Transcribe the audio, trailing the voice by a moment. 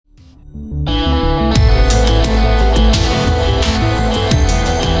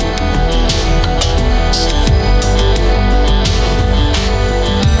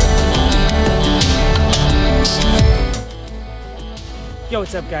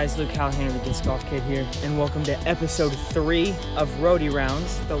What's up guys, Luke Callahan, the Disc Golf Kid here, and welcome to episode 3 of ROADIE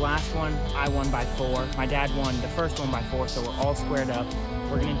rounds. The last one, I won by 4. My dad won the first one by 4, so we're all squared up.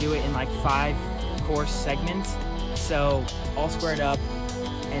 We're gonna do it in like 5 course segments, so all squared up,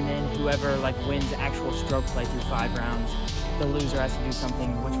 and then whoever like wins actual stroke play through 5 rounds, the loser has to do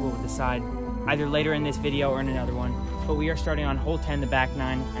something which we'll decide either later in this video or in another one. But we are starting on hole 10, the back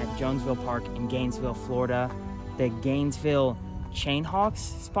 9 at Jonesville Park in Gainesville, Florida. The Gainesville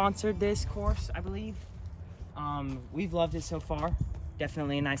Chainhawks sponsored this course, I believe. We've loved it so far.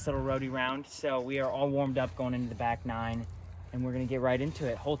 Definitely a nice little roadie round. So we are all warmed up going into the back 9, and we're gonna get right into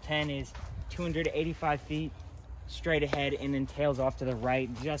it. Hole 10 is 285 feet straight ahead and then tails off to the right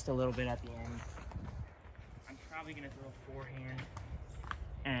just a little bit at the end. I'm probably gonna throw a forehand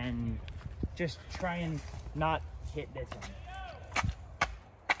and just try and not hit this one.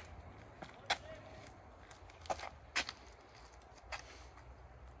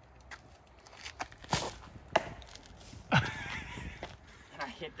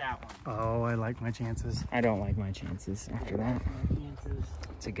 Hit that one. Oh, I like my chances. I don't like my chances after that.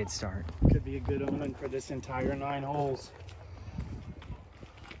 It's a good start. Could be a good omen for this entire 9 holes.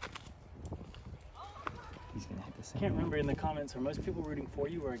 He's gonna hit the same. Can't remember in the comments, are most people rooting for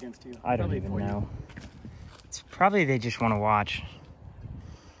you or against you? I don't even know. It's probably they just want to watch.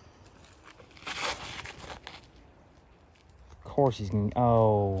 Of course he's gonna.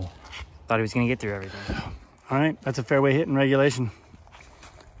 Oh, thought he was gonna get through everything. All right, that's a fairway hit in regulation.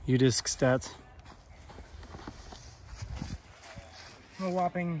 U-disc stats. I'm a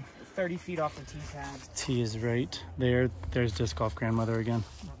whopping 30 feet off the tee pad. T is right there. There's disc golf grandmother again.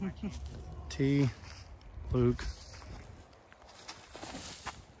 T, Luke.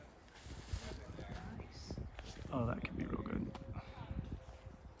 Oh, that could be real good.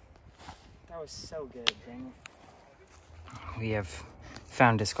 That was so good, dang it. We have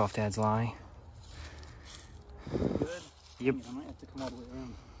found Disc Golf Dad's lie. Good? Yep. I might have to come all the way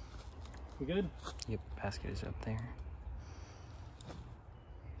around. We good? Yep, basket is up there.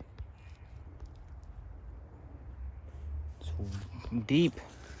 It's deep.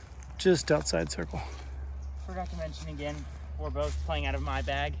 Just outside circle. Forgot to mention again, we're both playing out of my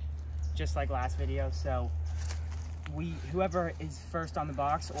bag, just like last video, so whoever is first on the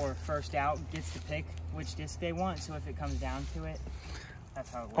box or first out gets to pick which disc they want, so if it comes down to it,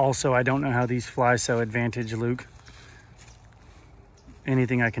 that's how it works. Also, I don't know how these fly, so advantage Luke.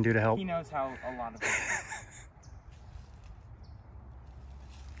 Anything I can do to help. He knows how a lot of people.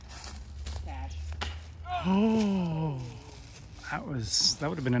 Cash. Oh, that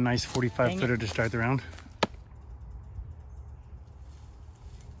would have been a nice 45-footer to start the round.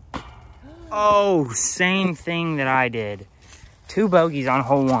 Oh, same thing that I did. 2 bogeys on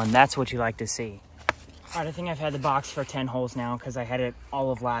hole 1. That's what you like to see. All right, I think I've had the box for 10 holes now because I had it all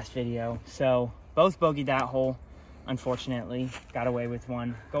of last video. So both bogeyed that hole. Unfortunately, got away with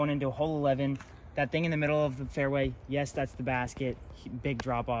one. Going into hole 11, that thing in the middle of the fairway, yes, that's the basket. Big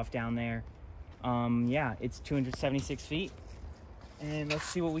drop off down there. Yeah, it's 276 feet. And let's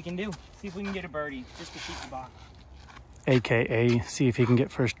see what we can do. See if we can get a birdie just to keep the box. AKA, see if he can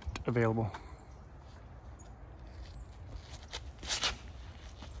get first available.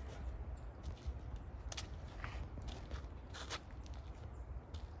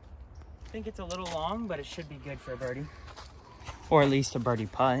 I think it's a little long, but it should be good for a birdie. Or at least a birdie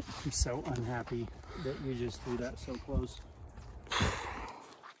putt. I'm so unhappy that you just threw that so close.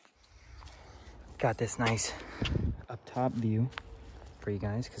 Got this nice up top view for you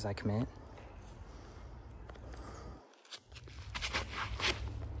guys because I commit.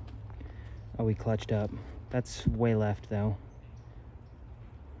 Oh, we clutched up. That's way left though.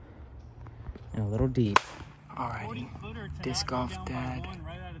 And a little deep. Alrighty, Disc Golf Dad.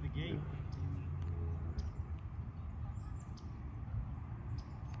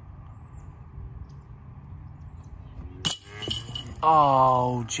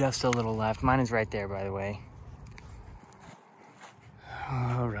 Oh, just a little left. Mine is right there, by the way.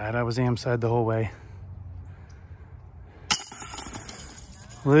 All right, I was am side the whole way.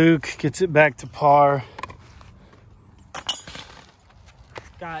 Luke gets it back to par.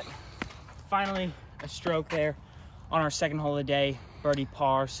 Got finally a stroke there on our second hole of the day. Birdie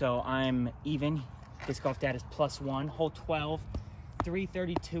par, so I'm even. Disc Golf Dad is +1. Hole 12,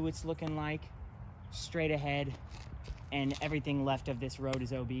 332 it's looking like. Straight ahead. And everything left of this road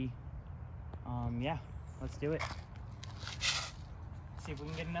is OB. Yeah, let's do it. See if we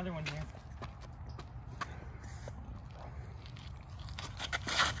can get another one here.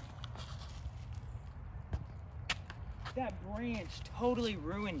 That branch totally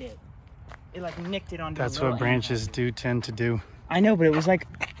ruined it. It like nicked it onto the That's little what branches angle. do tend to do. I know, but it was like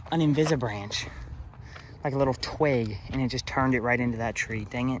an invisibranch. Like a little twig, and it just turned it right into that tree.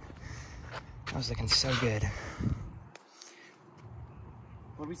 Dang it. That was looking so good.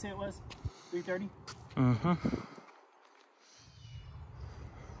 What did we say it was? 3:30? Mm-hmm.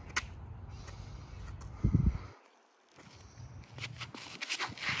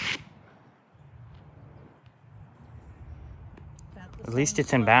 At least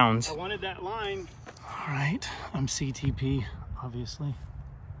it's in bounds. I wanted that line. All right, I'm CTP, obviously.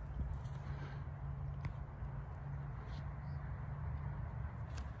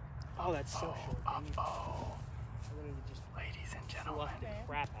 Oh, that's so short. Uh-oh. Just Ladies and gentlemen. the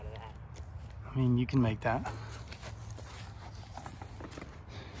crap out of that. I mean, you can make that.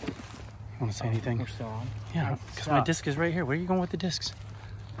 You want to say anything? We're still on? Yeah, because my disc is right here. Where are you going with the discs?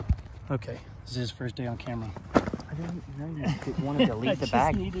 Okay, this is his first day on camera. I didn't know you wanted to leave the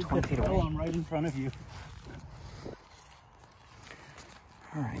bag 20 feet away. I'm right in front of you.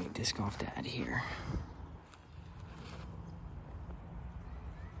 All right, disc golf dad here.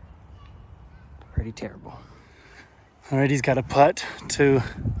 Pretty terrible. All right, he's got a putt to,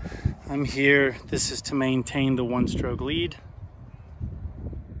 I'm here. This is to maintain the 1-stroke lead.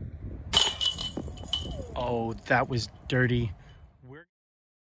 Oh, that was dirty.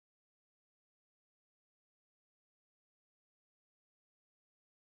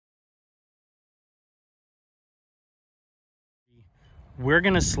 We're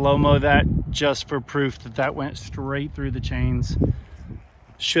gonna slow-mo that just for proof that that went straight through the chains.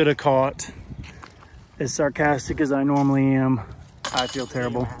 Should have caught. As sarcastic as I normally am, I feel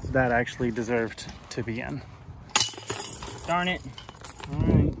terrible. That actually deserved to be in. Darn it. All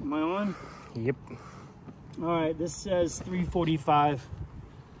right, am I on? Yep. All right, this says 345.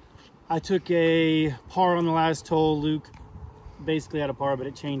 I took a par on the last hole. Luke basically had a par, but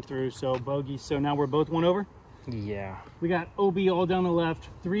it chained through, so bogey. So now we're both one over. Yeah. We got OB all down the left,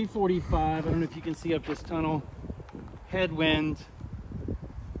 345. I don't know if you can see up this tunnel. Headwind.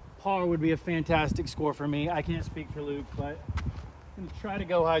 Par would be a fantastic score for me. I can't speak for Luke, but I'm gonna try to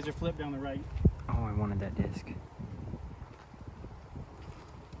go hyzer flip down the right. Oh, I wanted that disc.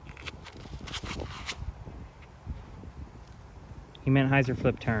 He meant hyzer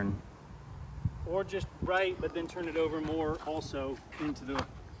flip turn. Or just right, but then turn it over more also into the...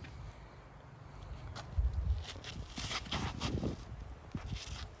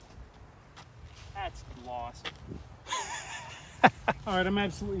 That's lost. All right, I'm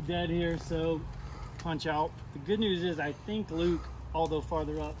absolutely dead here, so punch out. The good news is I think Luke, although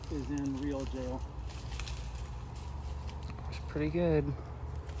farther up, is in real jail. It's pretty good.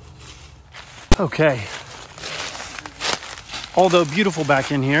 Okay. Although beautiful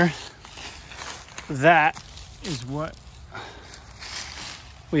back in here, that is what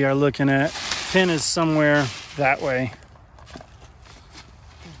we are looking at. Pin is somewhere that way.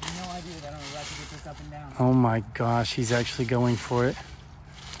 No idea that I'm about to get this up and down. Oh my gosh, he's actually going for it.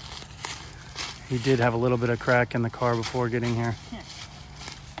 He did have a little bit of crack in the car before getting here.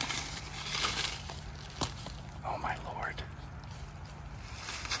 Oh my Lord.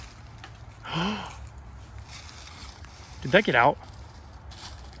 Did that get out?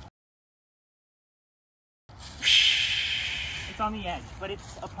 It's on the edge, but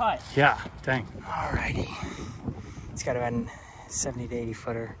it's a putt. Yeah, dang. Alrighty. It's got about a 70 to 80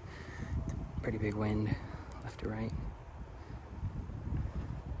 footer. Pretty big wind, left to right.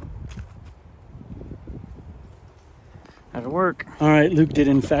 That'll work. All right, Luke did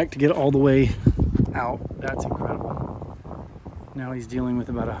in fact get all the way out. That's incredible. Now he's dealing with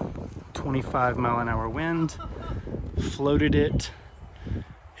about a 25-mile-an-hour wind. Floated it.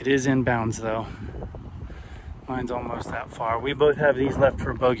 It is in bounds though. Mine's almost that far. We both have these left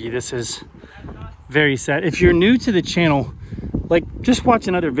for bogey. This is very sad. If you're new to the channel, like just watch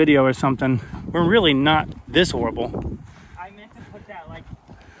another video or something. We're really not this horrible. I meant to put that like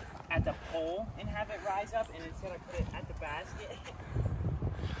at the pole and have it rise up, and instead I put it at the basket.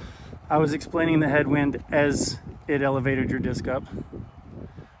 I was explaining the headwind as it elevated your disc up.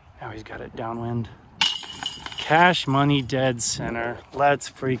 Now he's got it downwind. Cash money dead center. Let's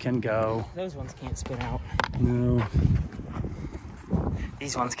freaking go. Those ones can't spit out. No.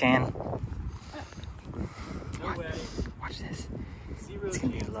 These ones can. No way. Watch this. It's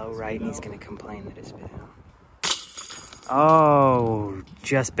gonna be low right, and he's gonna complain that it's spit out. Oh,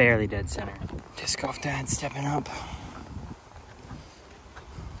 just barely dead center. Disc golf dad stepping up.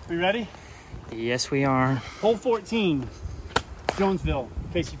 We ready? Yes, we are. Hole 14, Jonesville,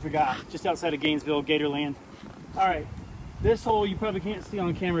 in case you forgot. Just outside of Gainesville, Gatorland. All right, this hole you probably can't see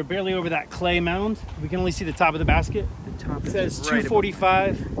on camera, barely over that clay mound. We can only see the top of the basket. The top It says right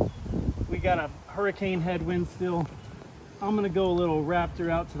 245. We got a hurricane headwind still. I'm gonna go a little Raptor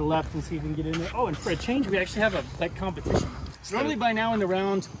out to the left and see if we can get in there. Oh, and for a change, we actually have a like competition. So normally by now in the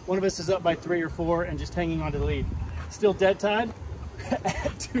round, one of us is up by 3 or 4 and just hanging on to the lead. Still dead tied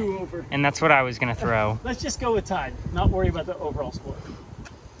at 2 over. And that's what I was gonna throw. Let's just go with tied, not worry about the overall score.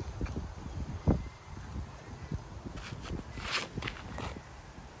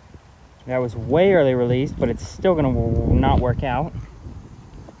 That was way early released, but it's still gonna not work out.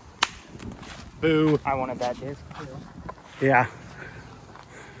 Boo. I wanted that disc too. Yeah.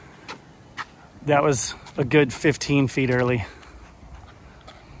 That was a good 15 feet early.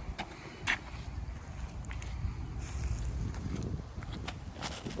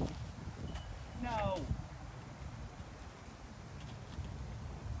 No.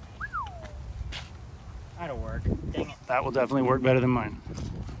 That'll work. Dang it. That will definitely work better than mine.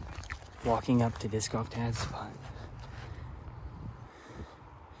 Walking up to Disc Golf Dad's spot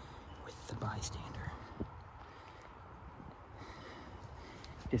with the bystander.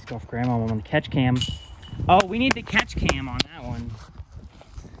 Disc Golf Grandma on the catch cam. Oh, we need the catch cam on that one.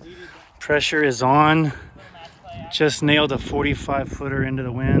 Pressure is on. Just nailed a 45-footer into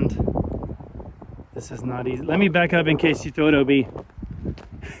the wind. This is not easy. Let me back up in case you throw it, OB.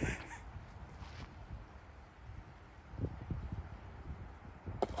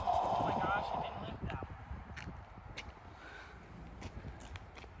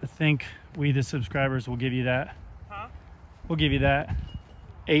 I think we, the subscribers, will give you that. Huh? We'll give you that.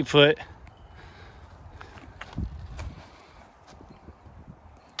 8 foot.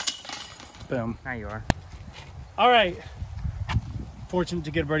 Boom. There you are. All right. Fortunate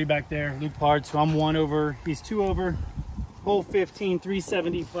to get a birdie back there. Luke Pard, so I'm 1 over. He's 2 over. Hole 15,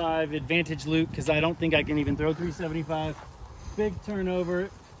 375. Advantage Luke, because I don't think I can even throw 375. Big turnover.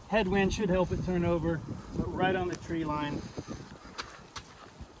 Headwind should help it turn over, but right on the tree line.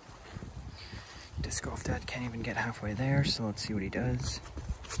 Disc Golf Dad can't even get halfway there, so let's see what he does.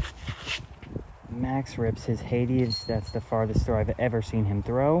 Max rips his Hades. That's the farthest throw I've ever seen him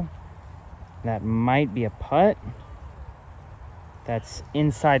throw. That might be a putt. That's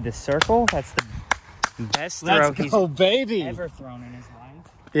inside the circle. That's the best throw he's ever thrown in his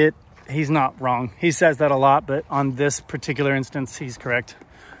life. He's not wrong. He says that a lot, but on this particular instance, he's correct.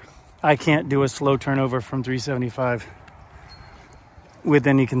 I can't do a slow turnover from 375 with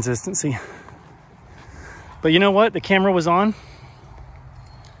any consistency. But you know what? The camera was on.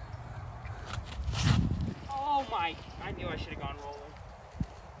 Oh my, I knew I should have gone rolling.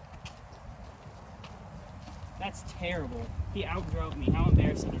 That's terrible. He outdrove me. How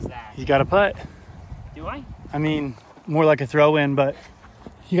embarrassing is that? You got a putt. Do I? I mean, more like a throw in, but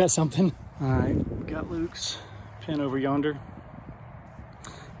you got something. All right, we got Luke's pin over yonder.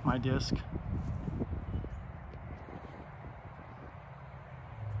 My disc. Do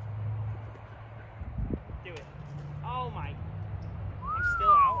it. Oh my. I'm still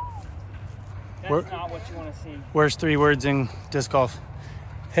out. That's not what you want to see. Where's 3 words in disc golf?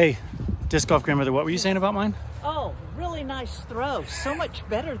 Hey, disc golf grandmother, what were you saying about mine? Oh, really nice throw. So much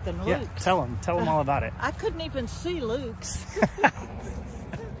better than Luke's. Yeah, tell him all about it. I couldn't even see Luke's.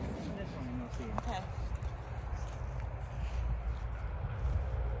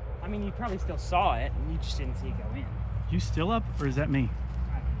 I mean, you probably still saw it, and you just didn't see it go in. You still up, or is that me?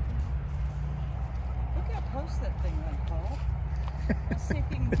 Look how close that thing went, Paul. Let's see if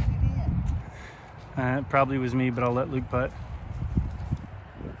you can get it in. It probably was me, but I'll let Luke putt.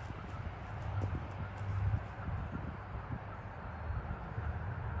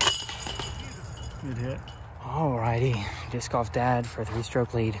 Good hit. Alrighty, Disc Golf Dad for a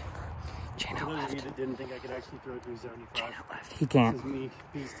 3-stroke lead. Chain out left. That didn't think I could actually throw 375. Chain out left. He can't. This is me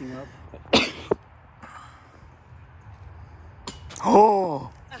beasting up.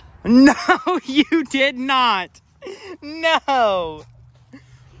 Oh! No, you did not. No.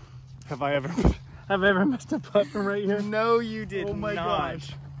 Have I ever missed a putt from right here? No, you did not. Oh my gosh.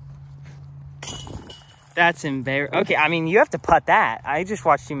 That's embarrassing. Okay, I mean, you have to putt that. I just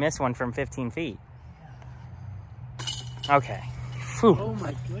watched you miss one from 15 feet. Okay. Whew. Oh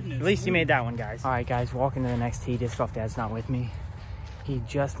my goodness. At least you made that one, guys. All right, guys, walking to the next tee. Disc Golf Dad's not with me. He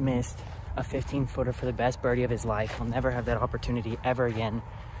just missed a 15-footer for the best birdie of his life. He'll never have that opportunity ever again.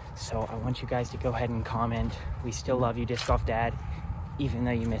 So I want you guys to go ahead and comment. We still love you, Disc Golf Dad, even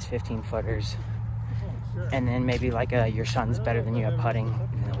though you missed 15-footers. And then maybe like your son's better than you at putting,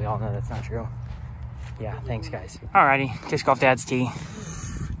 even though we all know that's not true. Yeah, thanks, guys. Alrighty, Disc Golf Dad's tee.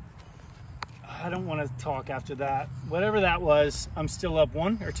 I don't want to talk after that. Whatever that was, I'm still up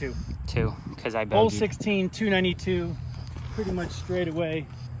 1 or 2? 2, because I bogeyed. Hole 16, 292, pretty much straight away.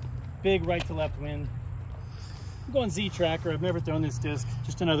 Big right to left wind. I'm going Z-Tracker. I've never thrown this disc.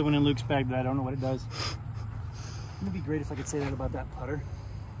 Just another one in Luke's bag, but I don't know what it does. Wouldn't it be great if I could say that about that putter?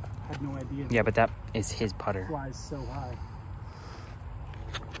 I had no idea. Yeah, but that is his putter. It flies so high.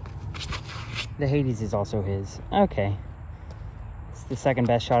 The Hades is also his. Okay. It's the second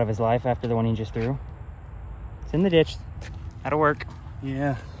best shot of his life after the one he just threw. It's in the ditch. That'll work.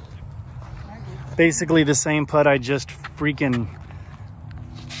 Yeah. Basically the same putt I just freaking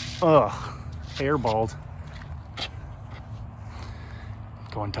airballed.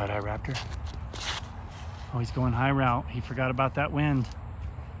 Going tight eye Raptor. Oh, he's going high route. He forgot about that wind.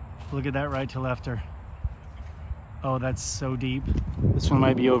 Look at that right to lefter. Oh, that's so deep. This one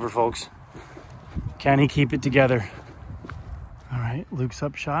might be over, folks. Can he keep it together? All right, Luke's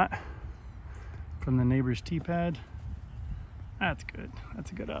up shot from the neighbor's tee pad. That's good.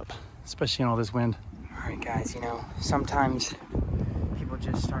 That's a good up, especially in all this wind. All right, guys, you know, sometimes people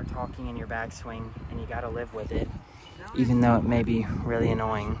just start talking in your backswing and you gotta live with it, even though it may be really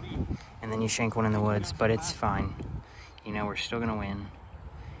annoying, and then you shank one in the woods, but it's fine. You know, we're still gonna win.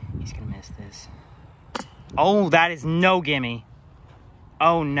 He's gonna miss this. Oh, that is no gimme.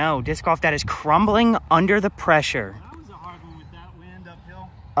 Oh no, disc golf that is crumbling under the pressure. That was a hard one with that wind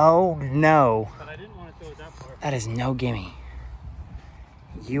uphill. Oh no. But I didn't want to throw it that far. That is no gimme.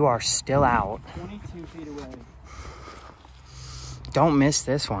 You are still out. 22 feet away. Don't miss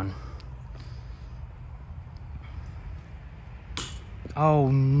this one. Oh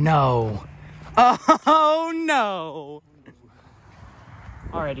no. Oh no.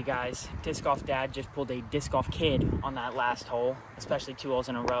 Alrighty guys, Disc Golf Dad just pulled a Disc Golf Kid on that last hole, especially 2 holes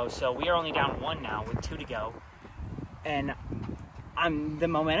in a row. So we are only down 1 now with 2 to go. And the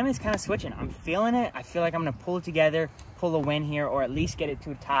momentum is kind of switching. I'm feeling it. I feel like I'm gonna pull it together, pull a win here, or at least get it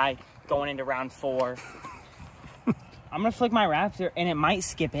to a tie going into round 4. I'm gonna flick my Raptor and it might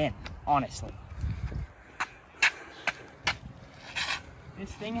skip in, honestly.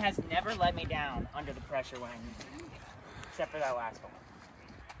 This thing has never let me down under the pressure when I need it, except for that last one.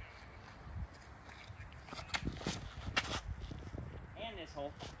 And this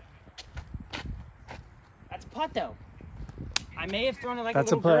hole. That's a putt though. I may have thrown it like a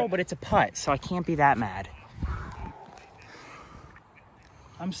little girl, but it's a putt, so I can't be that mad.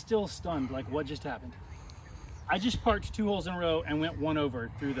 I'm still stunned, like what just happened? I just parked 2 holes in a row and went 1 over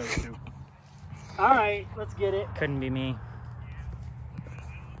through those 2. All right, let's get it. Couldn't be me.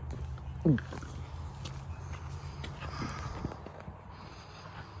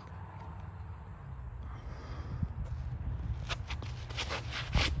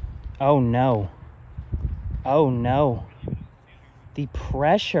 Oh no. Oh no. The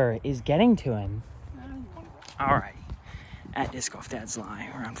pressure is getting to him. All right. At Disc Golf Dad's lie,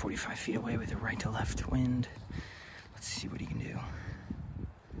 around 45 feet away with a right to left wind. Let's see what he can do.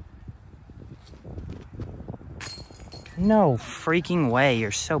 No freaking way.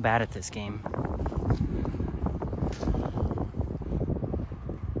 You're so bad at this game.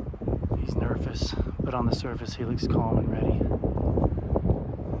 He's nervous, but on the surface he looks calm and ready.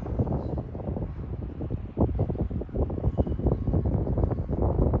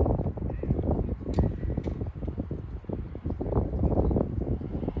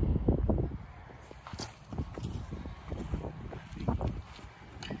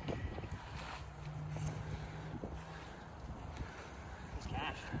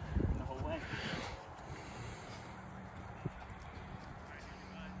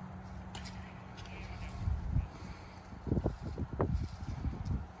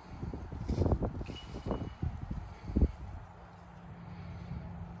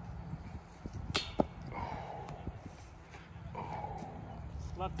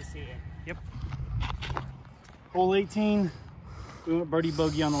 Love to see it. Yep. Hole 18, we went birdie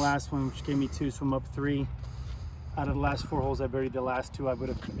bogey on the last one, which gave me 2, so I'm up 3. Out of the last 4 holes, I birdied the last 2 I would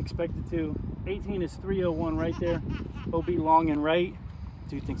have expected to. 18 is 301 right there. OB long and right.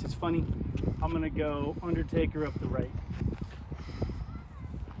 Dude thinks it's funny. I'm gonna go Undertaker up the right.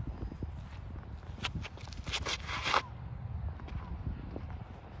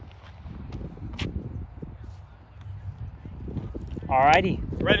 Alrighty.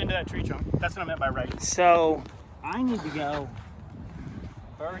 Right into that tree trunk. That's what I meant by right. So I need to go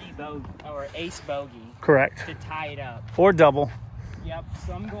birdie bogey or ace bogey. Correct. To tie it up. Or double. Yep.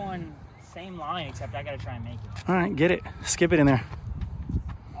 So I'm going same line, except I gotta try and make it. All right, get it. Skip it in there.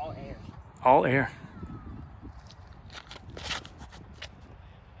 All air. All air.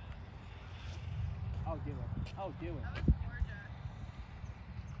 Oh, do it. Oh, do it.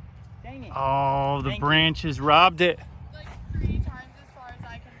 Dang it. Oh, the branches robbed it. Like 3 times as far as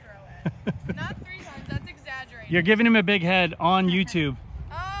I can throw it. Not 3 times, that's exaggerating. You're giving him a big head on YouTube.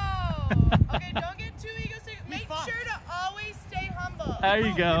 Oh, okay, don't get too egocentric. Make sure to always stay humble. There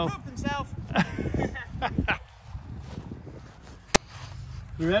you go. Himself.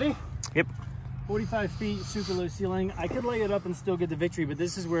 You ready? Yep. 45 feet, super low ceiling. I could lay it up and still get the victory, but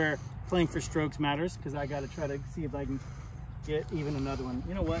this is where playing for strokes matters because I got to try to see if I can get even another one.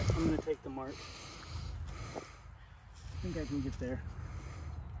 You know what? I'm going to take the mark. I think I can get there.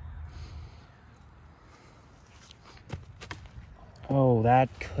 Oh, that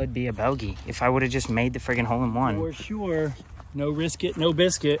could be a bogey. If I would have just made the friggin' hole in one. For sure. No risk it, no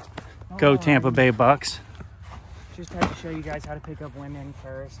biscuit. Go Tampa Bay Bucks. Just had to show you guys how to pick up women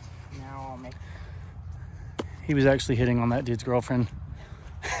first. Now I'll make... He was actually hitting on that dude's girlfriend.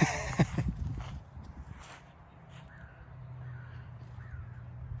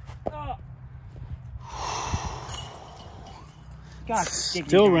 Oh. Gosh,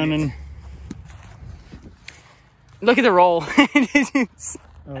 still running. Look at the roll.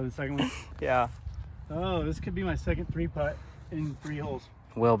 Oh, the second one? Yeah. Oh, this could be my second 3-putt in 3 holes.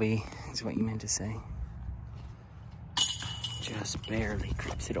 Will be, is what you meant to say. Just barely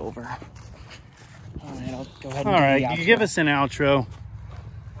creeps it over. All right, I'll go ahead and all right, you give us an outro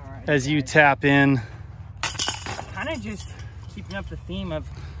as you tap in. Kind of just keeping up the theme of,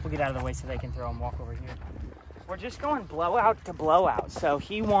 we'll get out of the way so they can throw and walk over here. We're just going blowout to blowout. So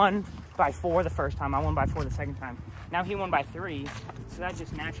he won by 4 the first time. I won by 4 the second time. Now he won by 3. So that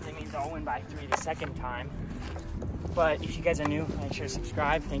just naturally means I'll win by 3 the second time. But if you guys are new, make sure to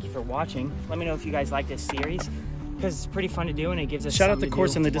subscribe. Thank you for watching. Let me know if you guys like this series because it's pretty fun to do and it gives us shout out the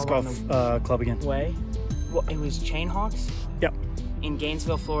course in the disc golf club again. Way. Well, it was Chainhawks. Yep. In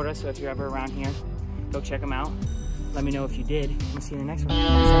Gainesville, Florida. So if you're ever around here, go check them out. Let me know if you did. We'll see you in the next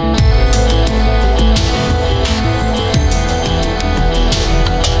one.